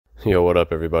Yo, what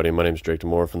up, everybody? My name is Drake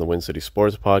Demore from the Win City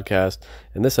Sports Podcast,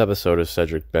 and this episode of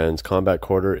Cedric Ben's Combat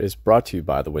Quarter is brought to you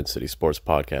by the Win City Sports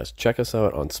Podcast. Check us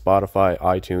out on Spotify,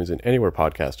 iTunes, and anywhere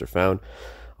podcasts are found,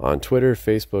 on Twitter,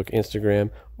 Facebook,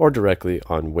 Instagram, or directly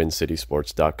on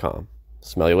wincitysports.com.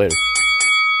 Smell you later.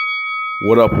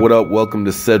 What up, what up? Welcome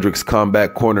to Cedric's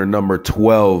Combat Corner number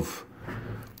 12.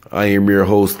 I am your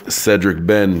host, Cedric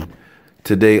Ben.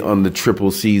 Today on the Triple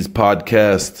C's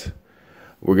podcast,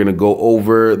 we're going to go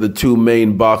over the two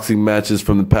main boxing matches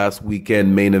from the past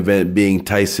weekend, main event being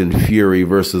Tyson Fury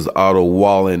versus Otto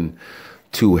Wallin,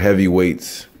 two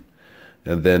heavyweights,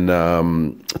 and then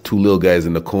two little guys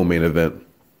in the co-main event.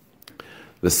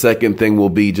 The second thing will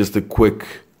be just a quick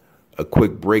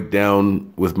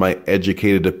breakdown with my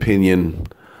educated opinion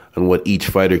on what each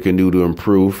fighter can do to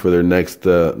improve for their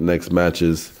next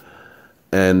matches.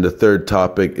 And the third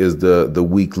topic is the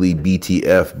weekly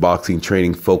BTF boxing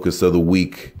training focus of the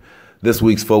week. This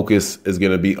week's focus is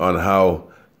going to be on how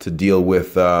to deal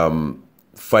with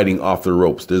fighting off the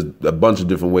ropes. There's a bunch of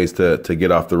different ways to get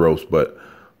off the ropes, but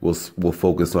we'll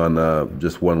focus on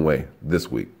just one way this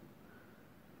week.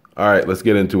 All right, let's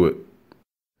get into it.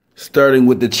 Starting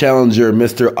with the challenger,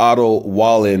 Mr. Otto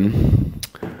Wallin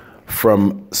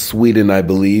from Sweden, I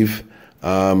believe,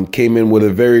 came in with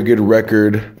a very good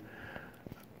record.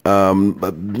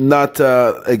 Not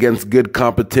against good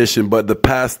competition, but the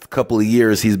past couple of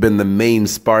years, he's been the main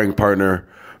sparring partner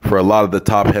for a lot of the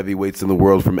top heavyweights in the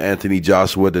world, from Anthony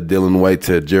Joshua to Dylan White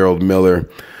to Gerald Miller.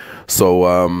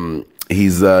 So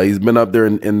he's been up there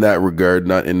in that regard,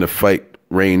 not in the fight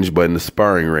range, but in the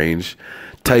sparring range.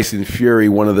 Tyson Fury,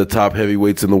 one of the top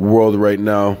heavyweights in the world right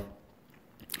now,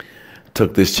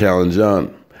 took this challenge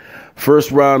on. First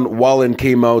round, Wallin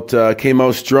came out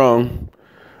strong.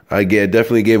 I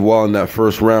definitely gave Wallin that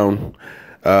first round.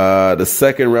 The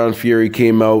second round, Fury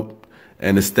came out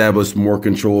and established more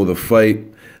control of the fight,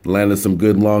 landed some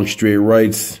good long straight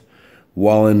rights.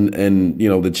 Wallin and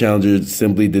the challenger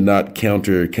simply did not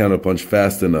counterpunch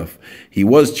fast enough. He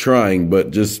was trying, but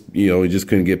he just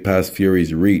couldn't get past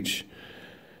Fury's reach.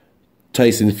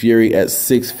 Tyson Fury at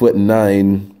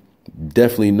 6'9"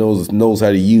 definitely knows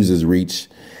how to use his reach.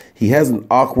 He has an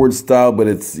awkward style, but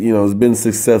it's been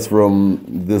success for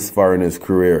him this far in his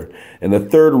career. In the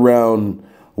third round,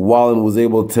 Wallin was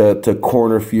able to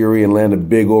corner Fury and land a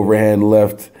big overhand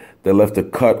left that left a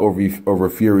cut over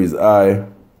Fury's eye.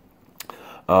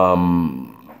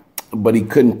 But he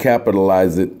couldn't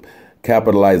capitalize on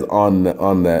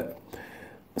that.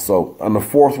 So on the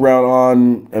fourth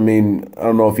round I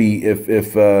don't know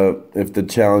if the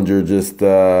challenger just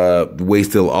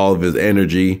wasted all of his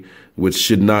energy, which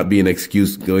should not be an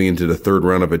excuse going into the third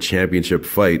round of a championship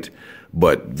fight.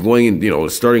 But starting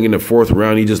in the fourth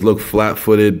round, he just looked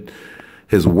flat-footed.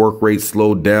 His work rate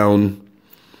slowed down,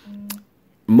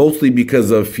 mostly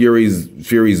because of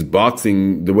Fury's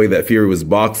boxing, the way that Fury was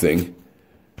boxing.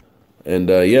 And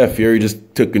Fury just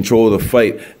took control of the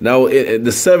fight. Now,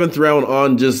 the seventh round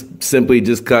on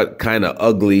just got kind of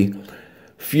ugly.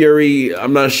 Fury,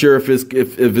 I'm not sure if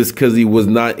it's because he was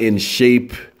not in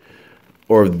shape,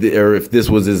 or if this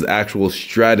was his actual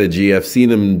strategy. I've seen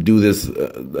him do this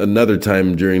another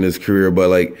time during his career,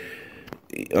 but I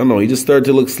don't know, he just started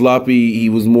to look sloppy. He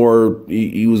was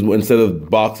instead of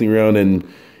boxing around and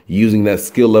using that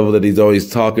skill level that he's always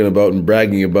talking about and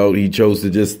bragging about, he chose to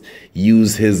just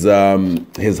use his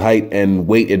height and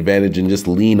weight advantage and just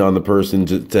lean on the person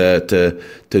to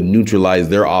neutralize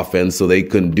their offense, so they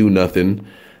couldn't do nothing.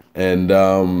 And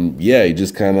he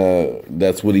just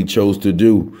that's what he chose to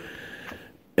do.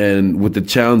 And with the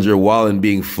challenger, Wallin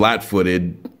being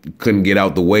flat-footed, couldn't get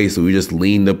out the way, so he just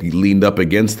leaned up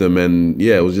against him. And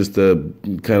it was just a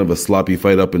kind of a sloppy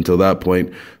fight up until that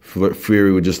point.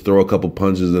 Fury would just throw a couple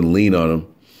punches and lean on him.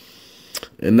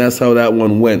 And that's how that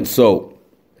one went. So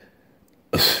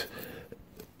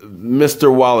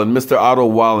Mr. Otto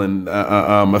Wallin,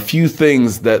 a few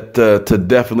things that to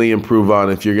definitely improve on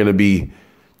if you're going to be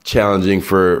challenging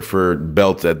for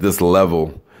belts at this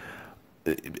level.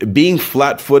 Being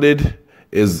flat-footed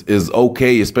is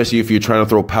okay, especially if you're trying to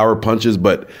throw power punches,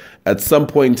 but at some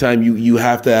point in time, you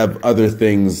have to have other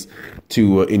things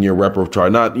in your repertoire.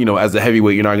 Not, as a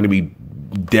heavyweight, you're not going to be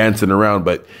dancing around,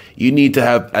 but you need to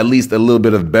have at least a little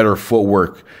bit of better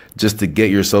footwork just to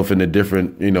get yourself into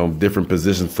different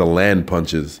positions to land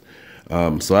punches.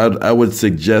 So I would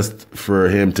suggest for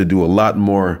him to do a lot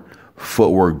more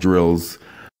footwork drills.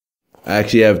 I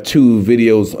actually have two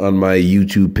videos on my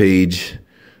YouTube page,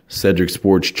 Cedric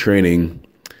Sports Training,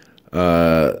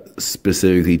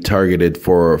 specifically targeted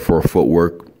for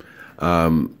footwork.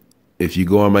 if you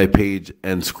go on my page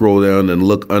and scroll down and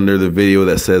look under the video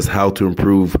that says how to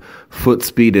improve foot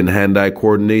speed and hand-eye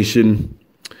coordination.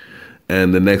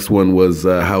 And the next one was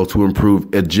how to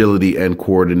improve agility and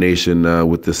coordination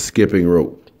with the skipping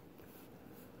rope.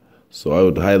 So I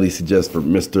would highly suggest for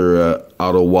Mr.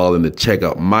 Otto Wallin to check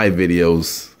out my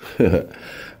videos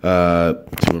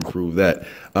to improve that.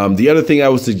 The other thing I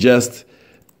would suggest,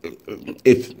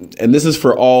 and this is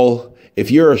for all,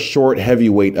 if you're a short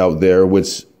heavyweight out there,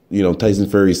 which, you know, Tyson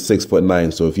Fury's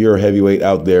 6'9", so if you're a heavyweight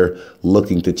out there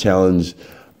looking to challenge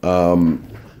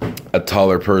a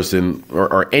taller person,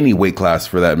 or any weight class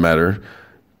for that matter,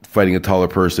 fighting a taller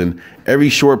person, every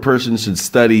short person should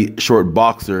study, short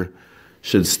boxer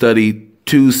should study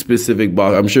two specific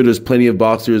boxers. I'm sure there's plenty of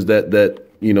boxers that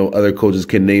you know other coaches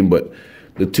can name, but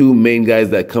the two main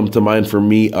guys that come to mind for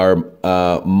me are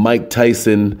Mike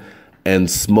Tyson and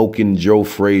Smokin' Joe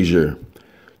Frazier,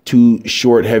 two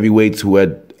short heavyweights who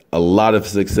had a lot of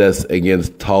success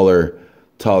against taller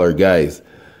guys.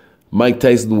 Mike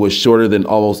Tyson was shorter than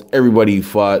almost everybody he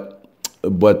fought,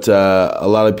 but a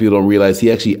lot of people don't realize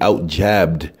he actually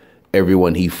out-jabbed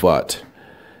everyone he fought.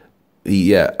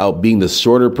 Out being the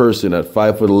shorter person at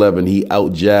 5'11", he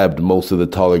out-jabbed most of the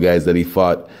taller guys that he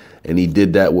fought, and he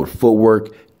did that with footwork,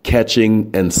 catching,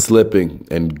 and slipping,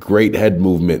 and great head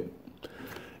movement.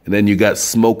 And then you got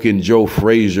Smokin' Joe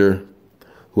Frazier,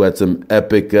 who had some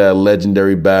epic,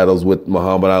 legendary battles with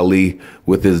Muhammad Ali,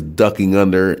 with his ducking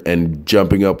under and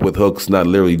jumping up with hooks, not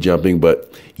literally jumping,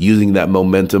 but using that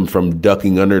momentum from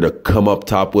ducking under to come up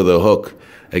top with a hook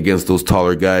against those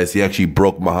taller guys. He actually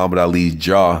broke Muhammad Ali's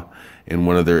jaw in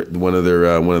one of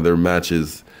their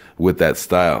matches with that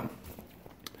style.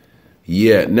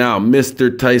 Yeah, now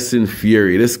Mr. Tyson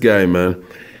Fury, this guy, man,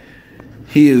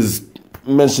 he is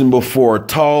mentioned before,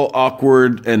 tall,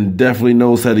 awkward, and definitely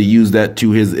knows how to use that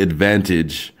to his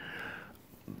advantage.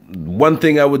 One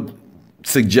thing I would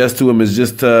suggest to him is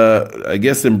just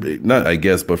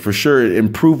but for sure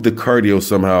improve the cardio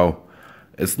somehow.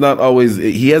 It's not always,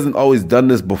 he hasn't always done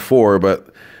this before,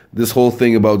 but this whole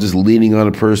thing about just leaning on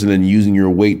a person and using your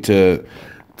weight to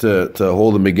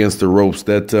hold them against the ropes,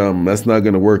 that's not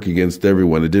going to work against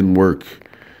everyone. It didn't work,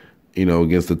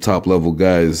 against the top level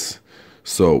guys.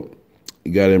 So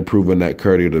you got to improve on that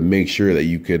cardio to make sure that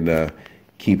you can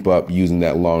keep up using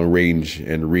that long range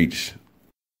and reach.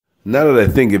 Now that I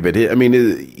think of it,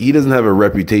 he doesn't have a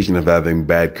reputation of having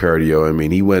bad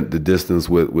cardio. He went the distance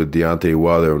with Deontay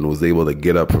Wilder and was able to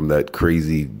get up from that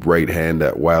crazy right hand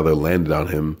that Wilder landed on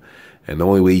him. And the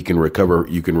only way you can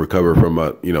recover from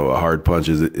a hard punch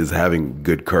is having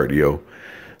good cardio.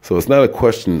 So it's not a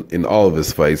question in all of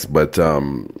his fights, but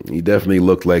he definitely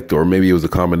looked like, or maybe it was a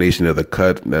combination of the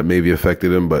cut that maybe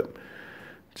affected him. But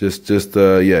just get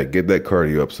that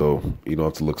cardio up so you don't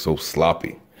have to look so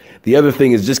sloppy. The other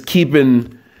thing is just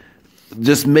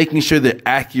making sure the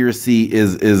accuracy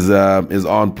is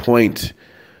on point.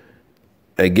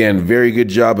 Again, very good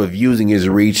job of using his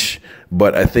reach,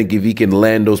 but I think if he can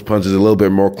land those punches a little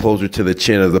bit more closer to the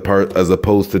chin as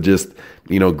opposed to just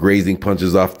grazing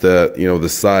punches off the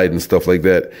side and stuff like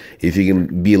that, if he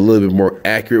can be a little bit more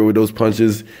accurate with those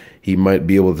punches, he might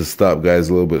be able to stop guys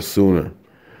a little bit sooner.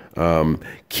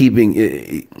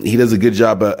 He does a good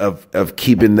job of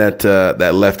keeping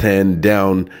that left hand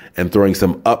down and throwing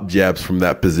some up jabs from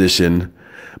that position.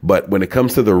 But when it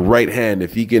comes to the right hand,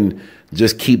 if he can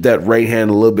just keep that right hand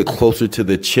a little bit closer to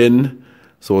the chin,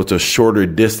 so it's a shorter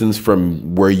distance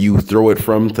from where you throw it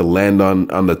from to land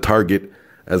on the target,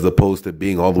 as opposed to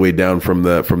being all the way down from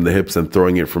the hips and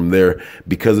throwing it from there,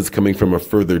 because it's coming from a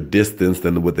further distance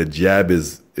than what the jab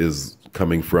is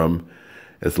coming from.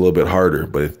 It's a little bit harder.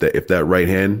 But if that right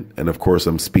hand, and of course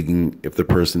I'm speaking if the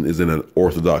person is in an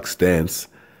orthodox stance,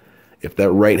 if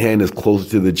that right hand is closer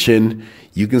to the chin,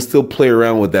 you can still play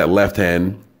around with that left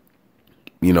hand.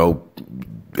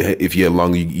 If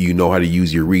you know how to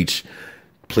use your reach,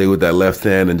 play with that left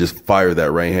hand and just fire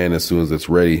that right hand as soon as it's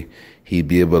ready. He'd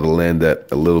be able to land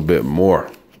that a little bit more.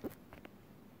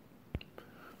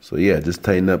 So yeah, just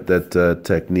tighten up that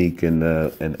technique and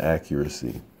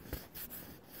accuracy.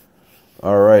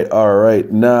 All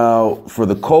right. Now, for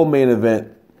the co-main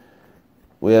event,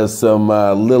 we have some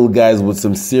little guys with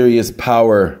some serious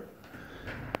power.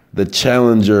 The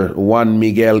challenger, Juan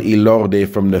Miguel Ilorde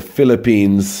from the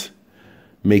Philippines,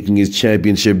 making his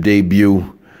championship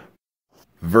debut,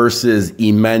 versus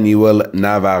Emmanuel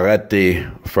Navarrete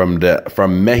from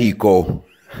Mexico,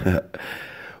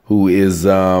 who is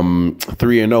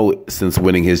 3-0 since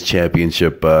winning his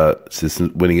championship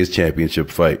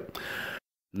fight.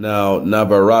 Now,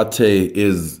 Navarrete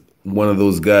is one of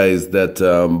those guys that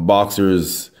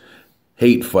boxers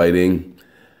hate fighting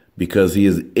because he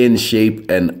is in shape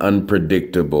and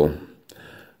unpredictable.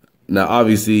 Now,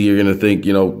 obviously, you're going to think,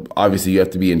 obviously you have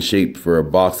to be in shape for a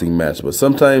boxing match, but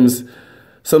sometimes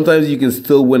you can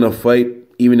still win a fight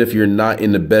even if you're not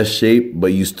in the best shape,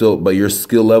 but your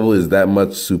skill level is that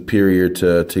much superior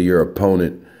to your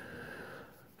opponent.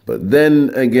 But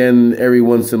then again, every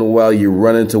once in a while you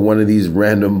run into one of these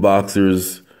random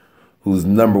boxers whose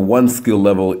number one skill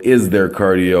level is their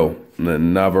cardio.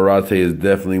 And Navarrete is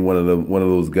definitely one of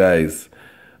those guys.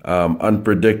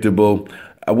 Unpredictable.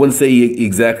 I wouldn't say he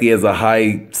exactly has a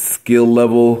high skill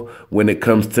level when it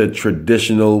comes to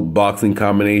traditional boxing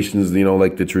combinations,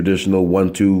 like the traditional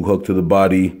 1-2 hook to the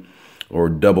body or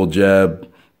double jab,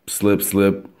 slip.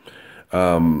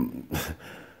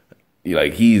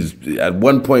 Like he's at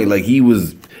one point, like he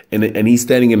was, and he's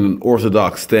standing in an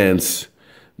orthodox stance,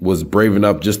 was brave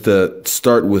enough just to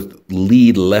start with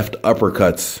lead left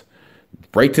uppercuts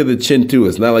right to the chin too.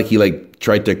 It's not like he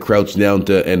tried to crouch down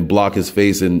and block his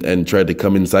face and tried to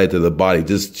come inside to the body.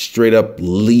 Just straight up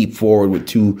leap forward with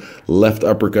 2 left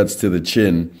uppercuts to the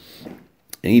chin.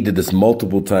 And he did this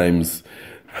multiple times.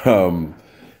 And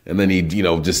then he'd,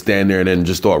 just stand there and then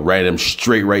just throw a random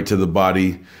straight right to the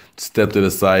body, step to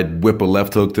the side, whip a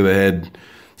left hook to the head,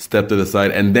 step to the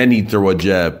side, and then he'd throw a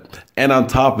jab. And on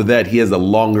top of that, he has a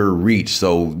longer reach.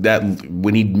 So that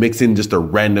when he mix in just a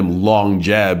random long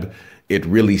jab, it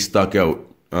really stuck out.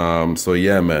 So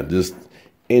yeah, man, just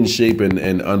in shape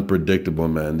and unpredictable,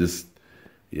 man. He's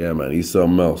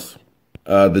something else.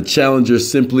 The challenger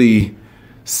simply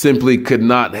could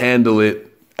not handle it.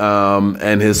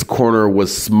 And his corner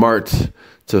was smart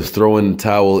to throw in the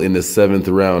towel in the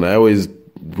 7th round. I always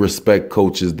respect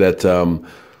coaches that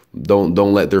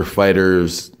don't let their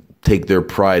fighters take their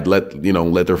pride. Let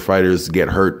their fighters get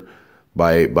hurt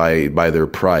by their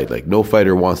pride. Like, no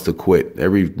fighter wants to quit.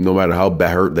 No matter how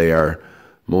bad hurt they are,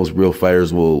 most real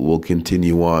fighters will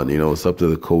continue on. It's up to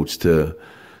the coach to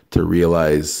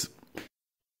realize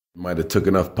might have took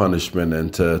enough punishment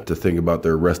and to think about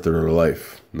the rest of their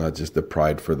life, not just the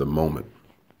pride for the moment.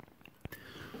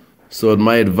 So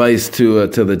my advice to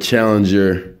the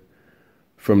challenger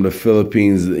from the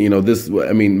Philippines,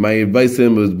 my advice to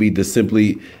him would be to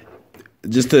simply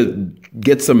just to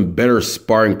get some better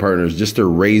sparring partners, just to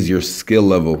raise your skill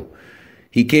level.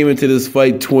 He came into this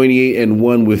fight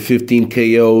 28-1 with 15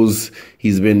 KOs.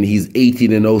 He's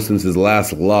 18-0 since his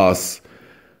last loss.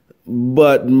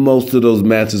 But most of those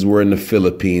matches were in the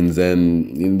Philippines,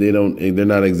 and they're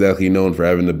not exactly known for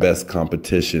having the best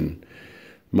competition.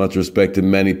 Much respect to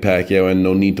Manny Pacquiao and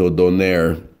Nonito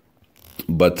Donaire.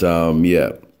 But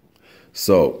yeah.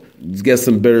 So just get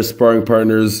some better sparring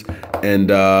partners and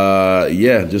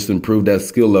just improve that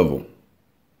skill level.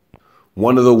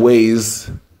 One of the ways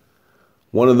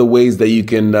that you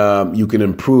can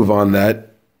improve on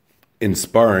that in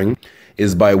sparring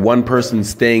is by one person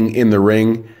staying in the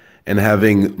ring and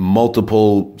having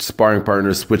multiple sparring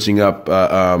partners switching up,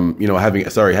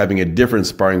 having a different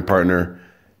sparring partner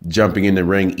jumping in the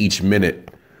ring each minute.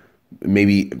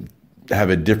 Maybe have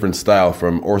a different style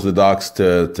from orthodox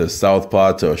to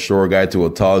southpaw to a short guy to a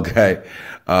tall guy,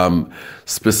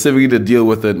 specifically to deal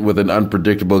with an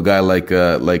unpredictable guy like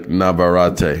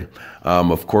Navarrete.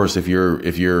 Of course, if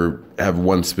you have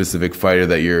one specific fighter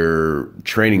that you're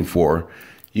training for,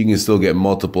 you can still get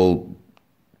multiple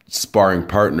sparring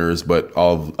partners, but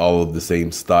all of the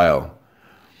same style.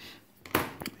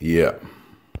 Yeah.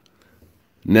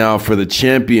 Now for the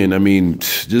champion,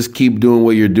 just keep doing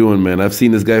what you're doing, man. I've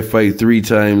seen this guy fight 3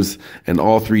 times, and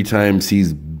all 3 times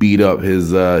he's beat up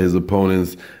his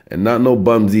opponents, and not no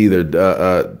bums either.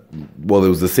 It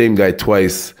was the same guy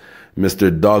twice,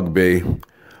 Mr. Dogbe.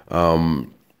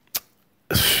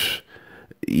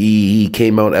 He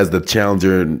came out as the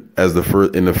challenger in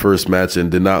the first match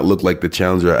and did not look like the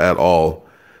challenger at all.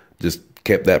 Just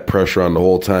kept that pressure on the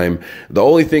whole time. The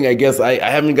only thing, I guess, I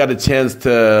haven't got a chance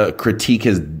to critique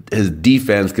his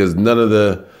defense because none of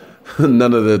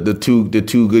the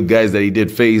two good guys that he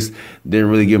did face didn't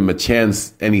really give him a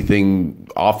chance, anything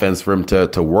offense for him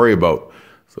to worry about.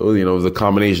 So it was a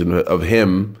combination of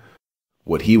him,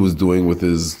 what he was doing with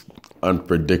his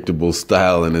unpredictable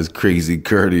style and his crazy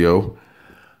cardio.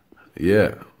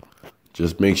 Yeah.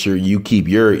 Just make sure you keep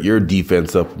your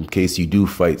defense up in case you do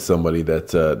fight somebody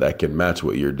that can match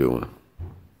what you're doing.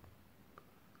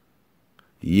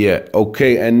 Yeah,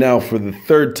 okay, and now for the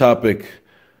third topic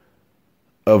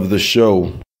of the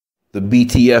show, the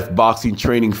BTF Boxing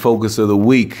Training Focus of the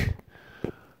Week.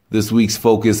 This week's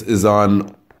focus is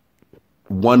on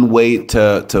one way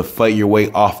to fight your way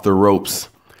off the ropes.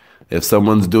 If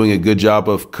someone's doing a good job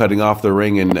of cutting off the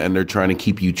ring and they're trying to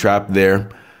keep you trapped there,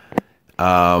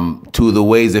 Two of the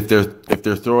ways, if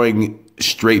they're throwing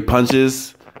straight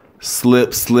punches,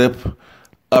 slip,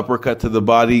 uppercut to the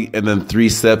body, and then three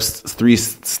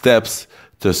steps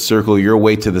to circle your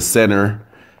way to the center.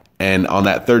 And on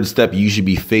that third step, you should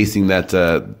be facing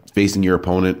facing your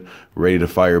opponent, ready to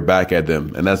fire back at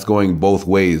them. And that's going both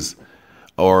ways.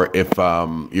 Or if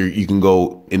you can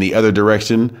go in the other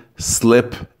direction,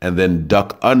 slip, and then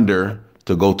duck under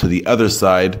to go to the other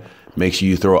side. Make sure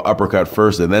you throw an uppercut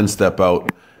first and then step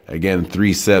out. Again,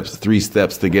 three steps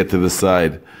to get to the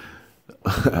side.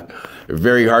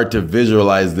 Very hard to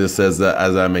visualize this as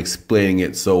I'm explaining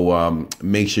it. So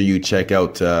make sure you check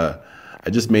out. I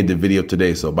just made the video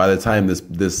today, so by the time this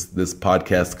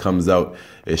podcast comes out,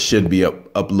 it should be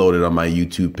uploaded on my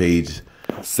YouTube page,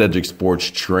 Cedric Sports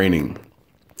Training,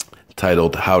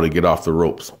 titled "How to Get Off the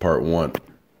Ropes," Part 1.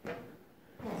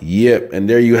 Yep, and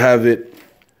there you have it.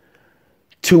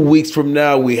 2 weeks from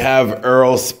now, we have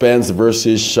Errol Spence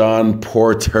versus Sean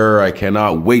Porter. I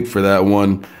cannot wait for that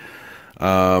one.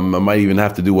 I might even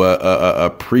have to do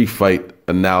a pre-fight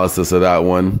analysis of that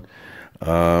one.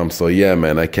 So yeah,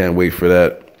 man, I can't wait for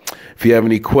that. If you have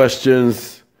any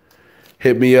questions,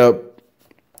 hit me up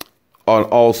on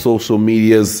all social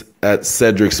medias at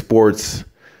Cedric Sports,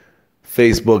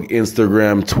 Facebook,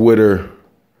 Instagram, Twitter.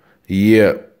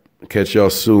 Yeah, catch y'all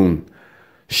soon.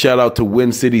 Shout out to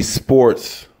Win City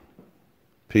Sports.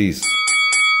 Peace.